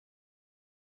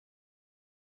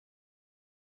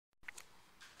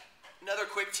Another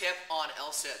quick tip on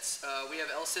L-sits. We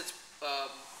have L-sits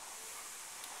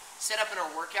set up in our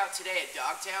workout today at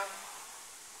Dogtown.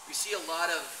 We see a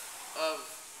lot of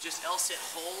just L-sit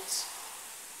holds.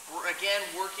 We're again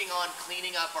working on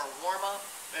cleaning up our warm-up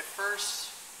at first,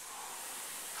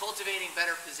 cultivating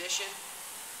better position.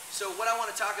 So what I want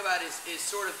to talk about is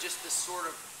sort of just this sort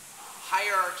of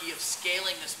hierarchy of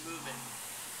scaling this movement.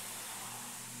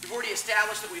 We've already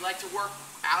established that we like to work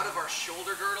out of our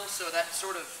shoulder girdle, so that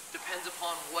sort of depends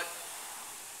upon what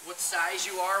size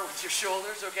you are with your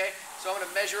shoulders, okay? So I'm going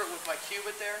to measure it with my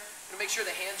cubit there. I'm going to make sure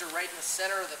the hands are right in the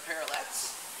center of the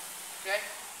parallettes, okay?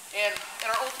 And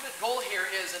our ultimate goal here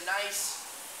is a nice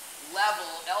level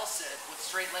L-sit with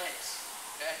straight legs,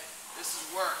 okay? This is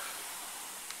work.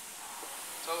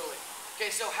 Totally.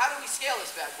 Okay, so how do we scale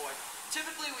this bad boy?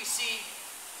 Typically we see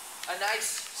a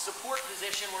nice support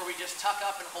position where we just tuck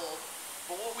up and hold.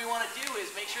 But what we want to do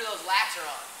is make sure those lats are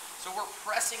on. So we're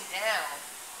pressing down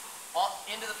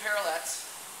into the parallettes,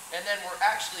 and then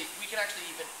we can actually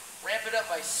even ramp it up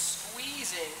by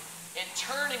squeezing and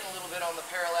turning a little bit on the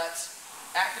parallettes,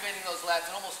 activating those lats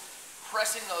and almost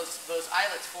pressing those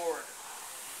eyelets forward.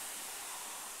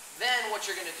 Then what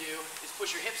you're going to do is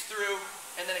push your hips through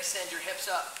and then extend your hips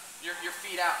up, your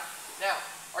feet out. Now,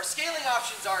 our scaling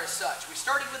options are as such. We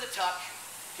started with a tuck.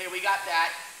 Okay, we got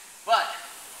that. But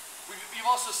you've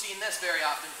also seen this very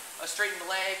often, a straightened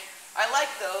leg. I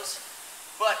like those,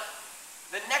 but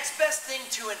the next best thing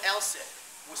to an L-sit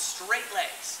with straight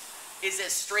legs is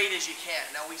as straight as you can.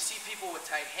 Now, we see people with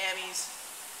tight hammies.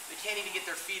 They can't even get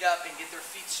their feet up and get their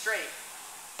feet straight.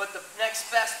 But the next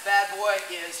best bad boy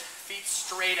is feet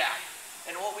straight out,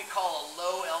 and what we call a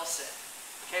low L-sit.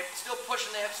 Okay, still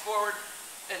pushing the hips forward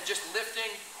and just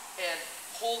lifting and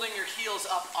holding your heels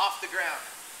up off the ground.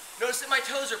 Notice that my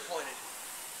toes are pointed.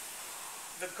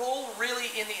 The goal really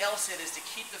in the L-sit is to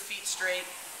keep the feet straight,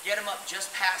 get them up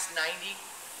just past 90,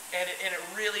 and it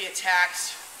really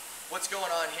attacks what's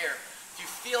going on here. If you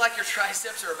feel like your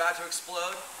triceps are about to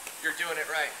explode, you're doing it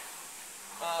right.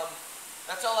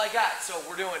 That's all I got. So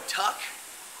we're doing tuck,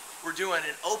 we're doing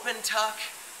an open tuck,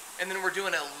 and then we're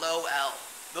doing a low L.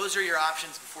 Those are your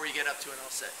options before you get up to an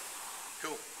L-sit.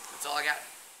 Cool. That's all I got.